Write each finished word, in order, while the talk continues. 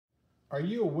Are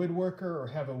you a woodworker or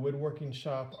have a woodworking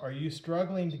shop? Are you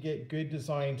struggling to get good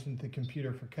designs into the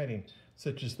computer for cutting,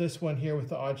 such as this one here with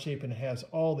the odd shape and it has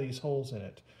all these holes in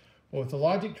it? Well, with the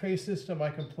Logic Trace system, I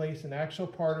can place an actual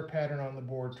part or pattern on the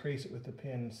board, trace it with a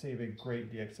pen, and save a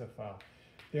great DXF file.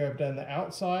 There I've done the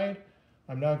outside.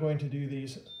 I'm now going to do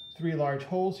these 3 large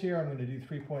holes here. I'm going to do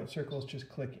 3-point circles. Just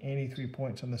click any 3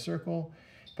 points on the circle.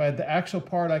 If I had the actual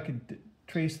part, I could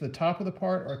trace the top of the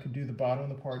part, or I could do the bottom of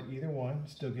the part, either one,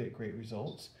 still get great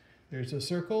results. There's the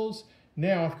circles.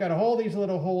 Now I've got all these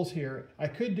little holes here. I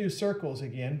could do circles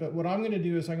again, but what I'm going to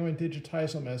do is I'm going to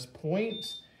digitize them as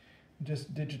points.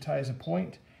 Just digitize a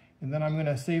point, and then I'm going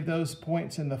to save those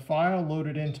points in the file, load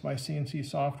it into my CNC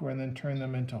software, and then turn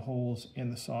them into holes in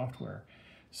the software.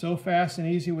 So fast and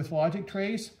easy with Logic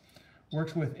Trace.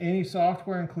 Works with any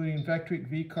software, including Vectric,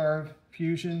 Vcarve,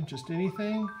 Fusion, just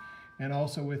anything, and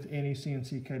also with any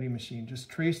CNC cutting machine. Just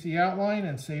trace the outline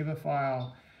and save a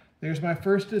file. There's my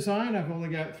first design. I've only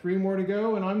got 3 more to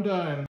go and I'm done.